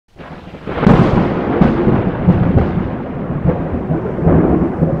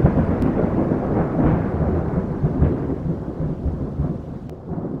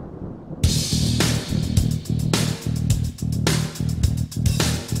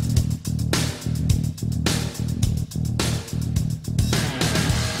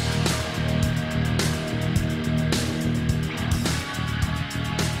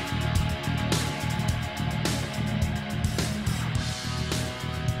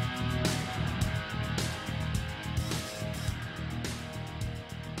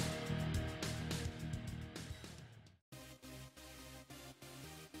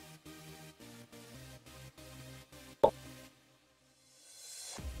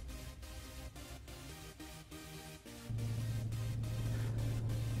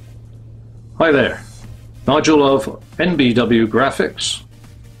Hi there, Nigel of NBW-Graphics,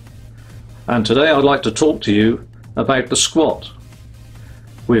 and today I'd like to talk to you about the squat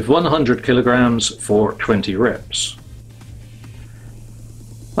with 100 kilograms for 20 reps.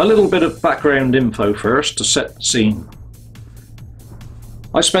 A little bit of background info first to set the scene.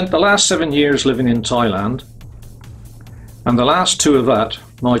 I spent the last 7 years living in Thailand, and the last 2 of that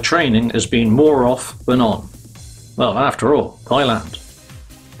my training has been more off than on. Well, after all, Thailand.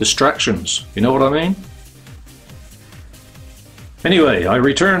 Distractions, you know what I mean? Anyway, I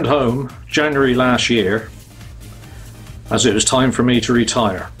returned home January last year as it was time for me to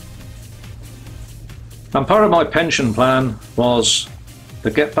retire. And part of my pension plan was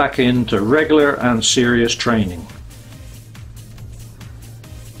to get back into regular and serious training.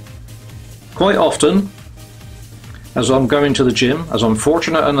 Quite often, as I'm going to the gym, as I'm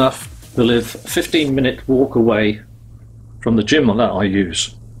fortunate enough to live a 15-minute walk away from the gym that I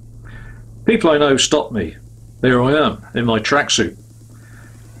use, people I know stop me. There I am, in my tracksuit,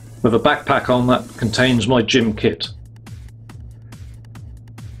 with a backpack on that contains my gym kit.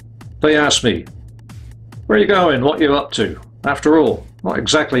 They ask me, "Where are you going? What are you up to?" After all, not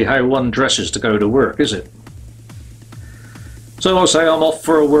exactly how one dresses to go to work, is it? So I say I'm off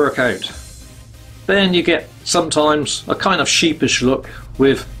for a workout. Then you get sometimes a kind of sheepish look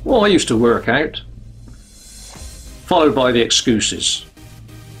with, "Well, I used to work out," followed by the excuses.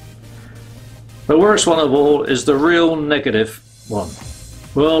 The worst one of all is the real negative one.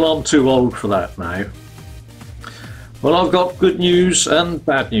 "Well, I'm too old for that now." Well, I've got good news and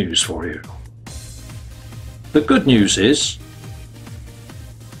bad news for you. The good news is,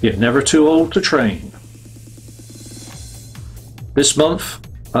 you're never too old to train. This month,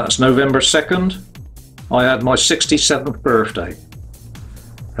 that's November 2nd, I had my 67th birthday,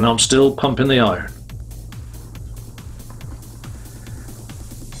 and I'm still pumping the iron.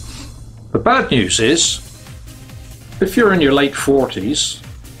 The bad news is, if you're in your late 40s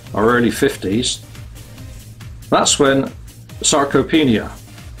or early 50s, that's when sarcopenia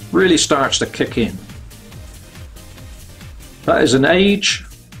really starts to kick in. That is an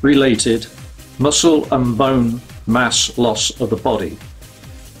age-related muscle and bone mass loss of the body,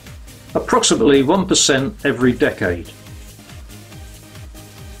 approximately 1% every decade.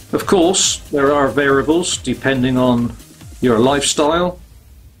 Of course, there are variables depending on your lifestyle,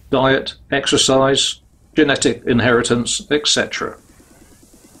 diet, exercise, genetic inheritance, etc.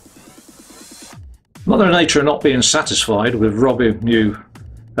 Mother Nature not being satisfied with robbing you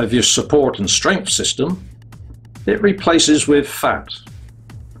of your support and strength system, it replaces with fat.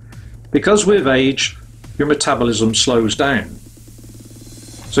 Because with age, your metabolism slows down,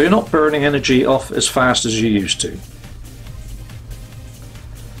 so you're not burning energy off as fast as you used to.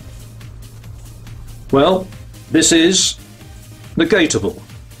 Well, this is negatable.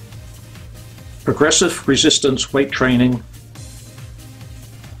 Progressive resistance weight training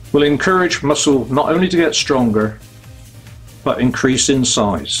will encourage muscle not only to get stronger, but increase in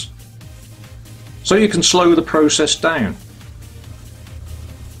size. So you can slow the process down,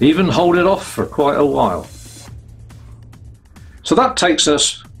 even hold it off for quite a while. So that takes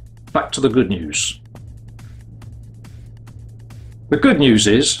us back to the good news. The good news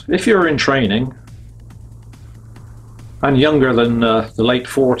is, if you're in training and younger than the late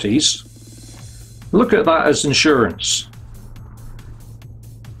 40s, look at that as insurance.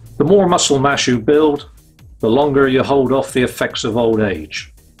 The more muscle mass you build, the longer you hold off the effects of old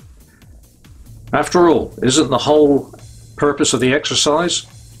age. After all, isn't the whole purpose of the exercise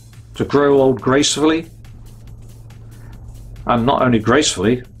to grow old gracefully? And not only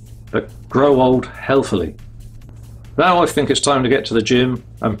gracefully, but grow old healthily. Now I think it's time to get to the gym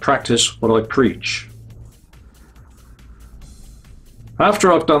and practice what I preach. After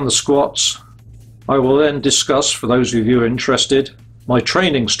I've done the squats, I will then discuss, for those of you interested, my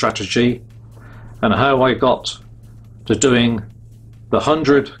training strategy and how I got to doing the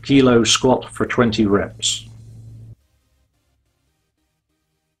 100 kilo squat for 20 reps.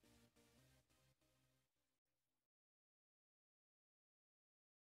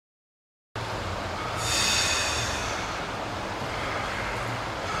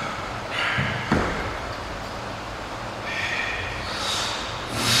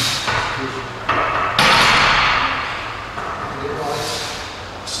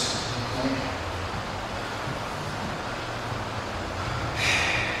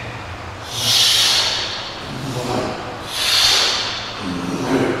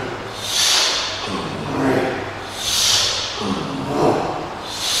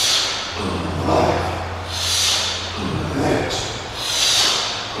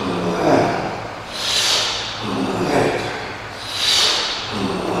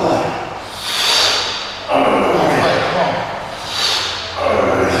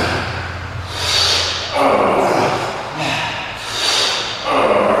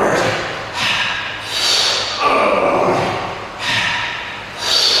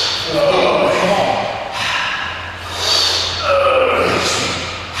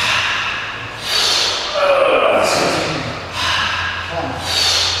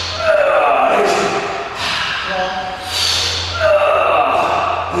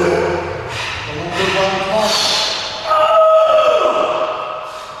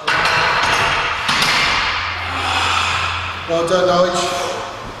 Well done, Nige.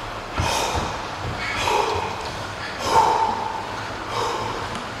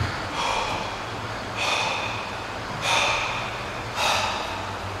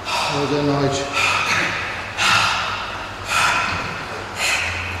 Well done, Nige.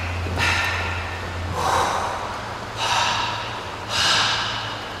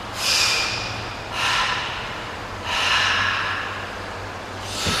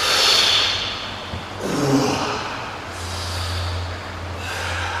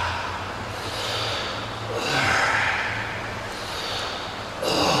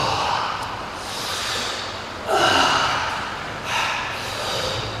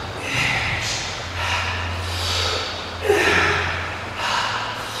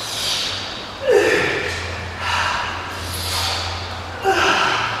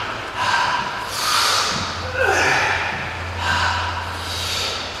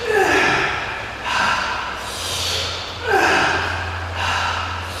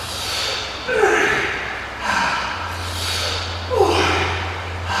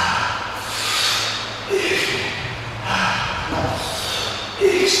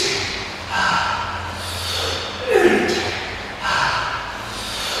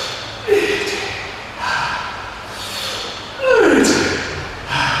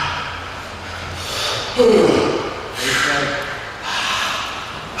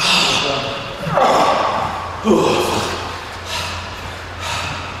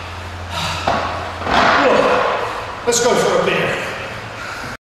 Let's go for a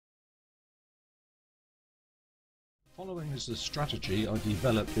beer. Following is the strategy I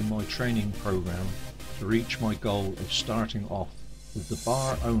developed in my training program to reach my goal of starting off with the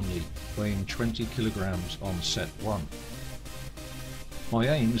bar only, weighing 20 kilograms on set 1. My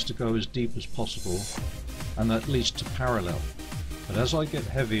aim is to go as deep as possible and at least to parallel, but as I get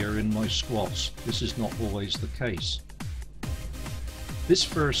heavier in my squats, this is not always the case. This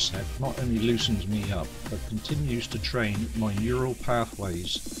first set not only loosens me up, but continues to train my neural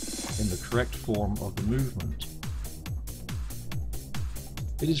pathways in the correct form of the movement.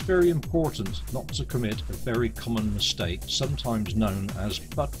 It is very important not to commit a very common mistake, sometimes known as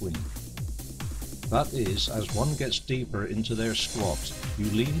butt-wing. That is, as one gets deeper into their squat, you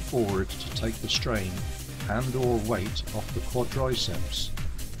lean forward to take the strain and or weight off the quadriceps.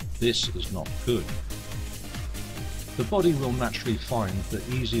 This is not good. The body will naturally find the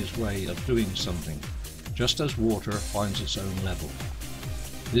easiest way of doing something, just as water finds its own level.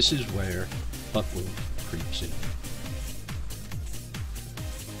 This is where butt-wing creeps in.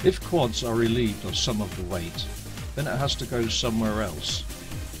 If quads are relieved of some of the weight, then it has to go somewhere else,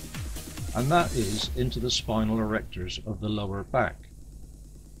 and that is into the spinal erectors of the lower back.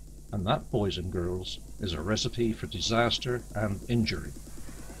 And that, boys and girls, is a recipe for disaster and injury.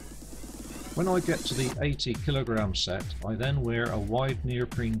 When I get to the 80 kilogram set, I then wear a wide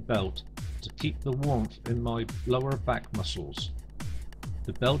neoprene belt to keep the warmth in my lower back muscles.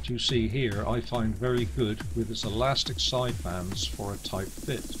 The belt you see here I find very good with its elastic side bands for a tight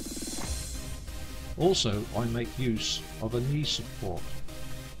fit. Also, I make use of a knee support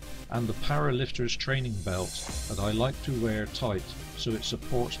and the powerlifter's training belt that I like to wear tight so it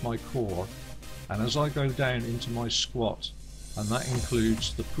supports my core, and as I go down into my squat, and that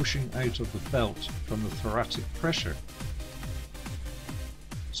includes the pushing out of the belt from the thoracic pressure.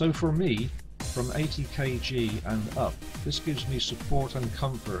 So for me, from 80 kg and up, this gives me support and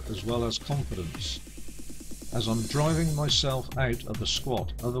comfort as well as confidence, as I'm driving myself out of the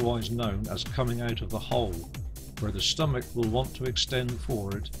squat, otherwise known as coming out of the hole, where the stomach will want to extend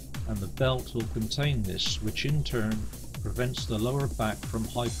forward and the belt will contain this, which in turn prevents the lower back from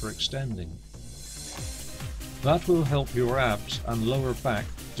hyperextending. That will help your abs and lower back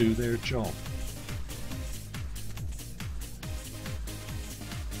do their job.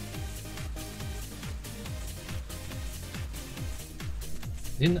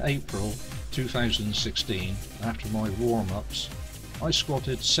 In April 2016, after my warm-ups, I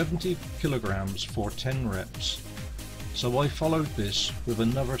squatted 70 kilograms for 10 reps. So I followed this with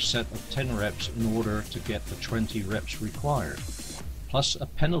another set of 10 reps in order to get the 20 reps required, plus a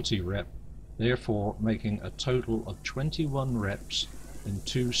penalty rep, therefore making a total of 21 reps in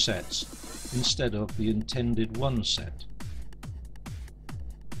 2 sets instead of the intended 1 set.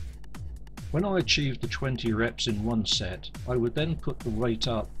 When I achieved the 20 reps in 1 set, I would then put the weight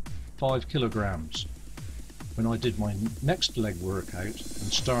up 5 kilograms when I did my next leg workout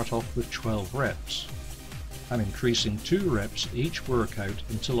and start off with 12 reps. and increasing 2 reps each workout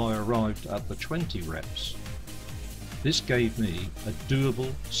until I arrived at the 20 reps. This gave me a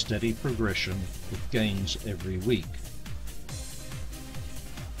doable, steady progression with gains every week.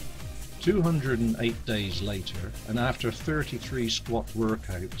 208 days later, and after 33 squat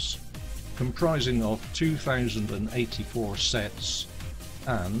workouts, comprising of 2,084 sets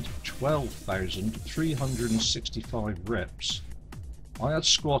and 12,365 reps, I had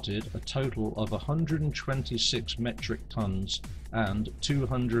squatted a total of 126 metric tons and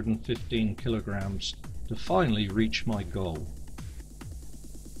 215 kilograms to finally reach my goal.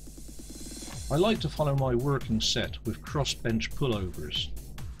 I like to follow my working set with cross bench pullovers.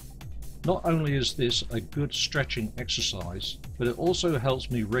 Not only is this a good stretching exercise, but it also helps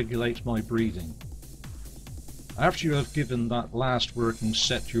me regulate my breathing. After you have given that last working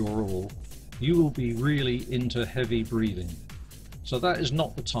set your all, you will be really into heavy breathing. So that is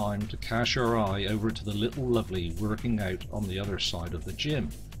not the time to cast your eye over to the little lovely working out on the other side of the gym.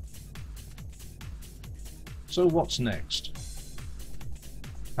 So what's next?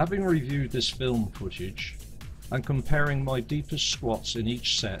 Having reviewed this film footage and comparing my deepest squats in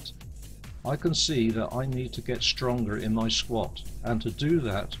each set, I can see that I need to get stronger in my squat, and to do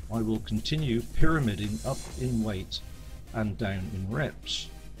that I will continue pyramiding up in weight and down in reps,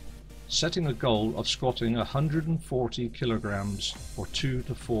 setting a goal of squatting 140 kilograms for 2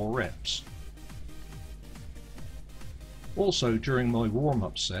 to 4 reps. Also, during my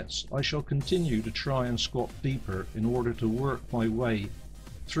warm-up sets, I shall continue to try and squat deeper in order to work my way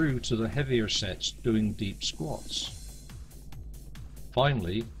through to the heavier sets doing deep squats.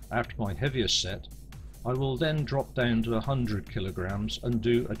 Finally, after my heaviest set, I will then drop down to 100 kilograms and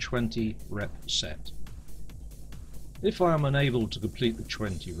do a 20 rep set. If I am unable to complete the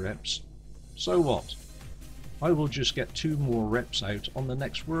 20 reps, so what? I will just get 2 more reps out on the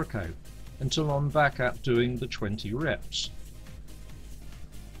next workout until I'm back at doing the 20 reps.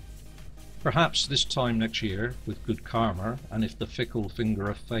 Perhaps this time next year, with good karma and if the fickle finger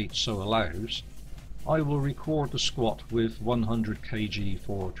of fate so allows, I will record the squat with 100 kg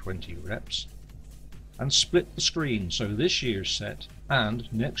for 20 reps and split the screen so this year's set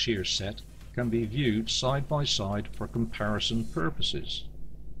and next year's set can be viewed side by side for comparison purposes.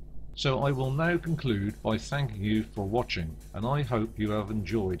 So I will now conclude by thanking you for watching, and I hope you have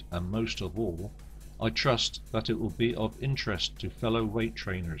enjoyed, and most of all, I trust that it will be of interest to fellow weight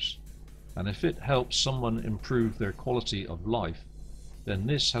trainers, and if it helps someone improve their quality of life, then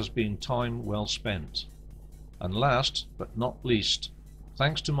this has been time well spent. And last but not least,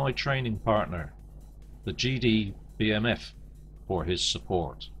 thanks to my training partner, the GD BMF, for his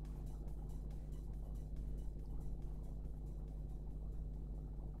support.